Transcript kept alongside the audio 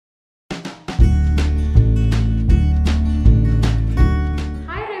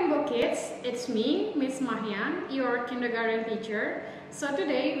your kindergarten teacher. So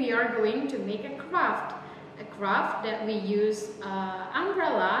today we are going to make a craft that we use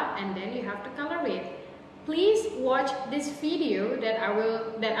umbrella, and then you have to color it. Please watch this video that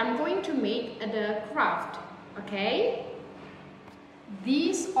I'm going to make the craft. Okay?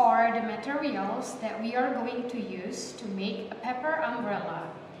 These are the materials that we are going to use to make a paper umbrella.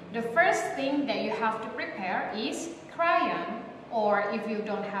 The first thing that you have to prepare is crayon, or if you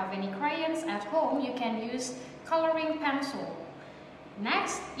don't have any crayons at home, you can use coloring pencil.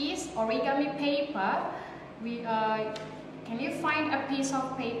 Next is origami paper. Can you find a piece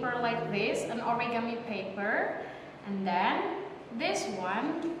of paper like this, an origami paper? And then this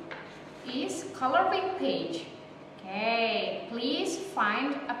one is coloring page. Okay, please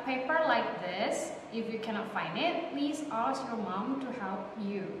find a paper like this. If you cannot find it, please ask your mom to help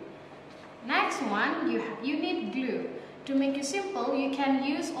you. Next one, you need glue. To make it simple, you can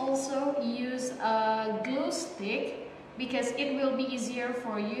also use a glue stick, because it will be easier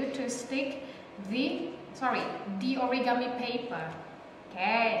for you to stick the origami paper.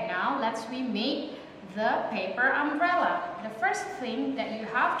 Okay, now let's make the paper umbrella. The first thing that you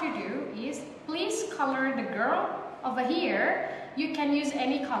have to do is please color the girl over here. You can use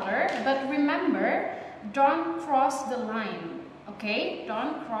any color, but remember, don't cross the line. Okay,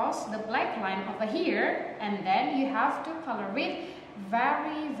 don't cross the black line over here, and then you have to color it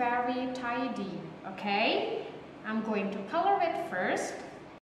very, very tidy. Okay, I'm going to color it first.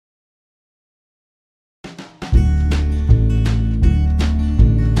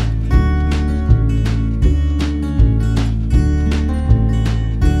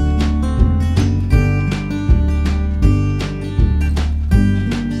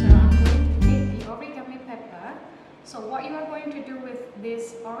 So what you are going to do with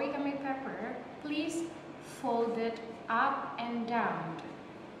this origami paper, please fold it up and down.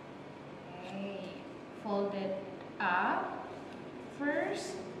 Okay, fold it up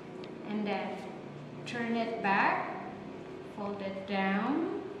first, and then turn it back, fold it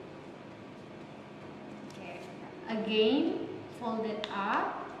down. Okay, again, fold it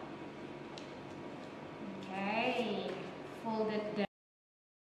up. Okay, fold it down.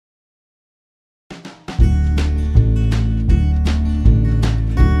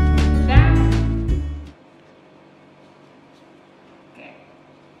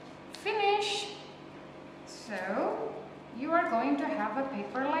 So you are going to have a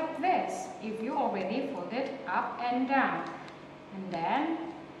paper like this if you already fold it up and down, and then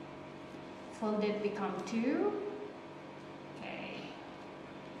fold it become two. Okay,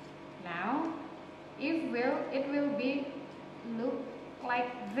 now it will be look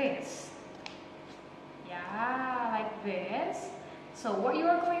like this. Yeah, like this. So what you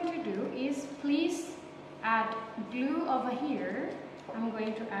are going to do is please add glue over here. I'm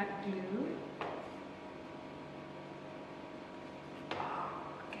going to add glue.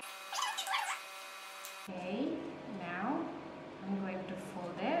 Okay, now I'm going to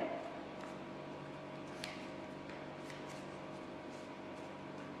fold it.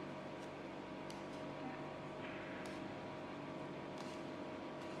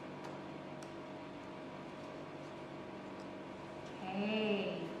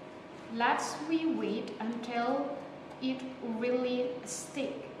 Okay, let's wait until it really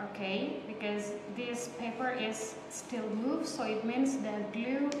stick, okay? Because this paper is still loose, so it means the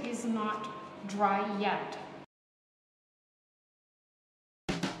glue is not dry yet.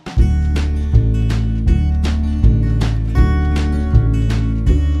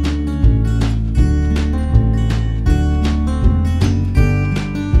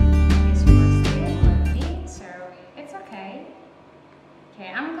 So it's okay.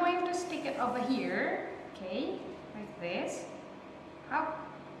 Okay, I'm going to stick it over here. Okay, like this. Up.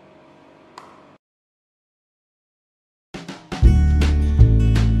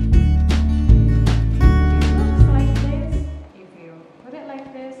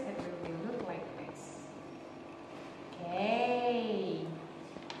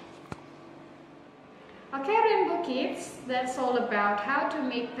 Okay, Rainbow Kids, that's all about how to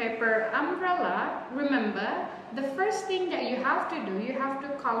make paper umbrella. Remember, the first thing that you have to do, you have to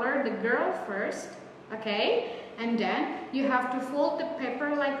color the girl first, okay? And then you have to fold the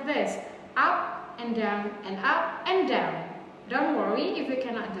paper like this, up and down and up and down. Don't worry, if you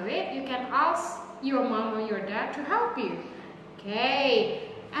cannot do it, you can ask your mom or your dad to help you. Okay,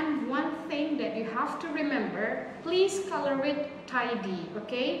 and one thing that you have to remember, please color it tidy,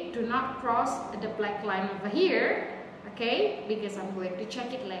 okay? Do not cross the black line over here, okay? Because I'm going to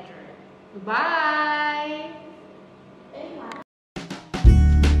check it later. Bye!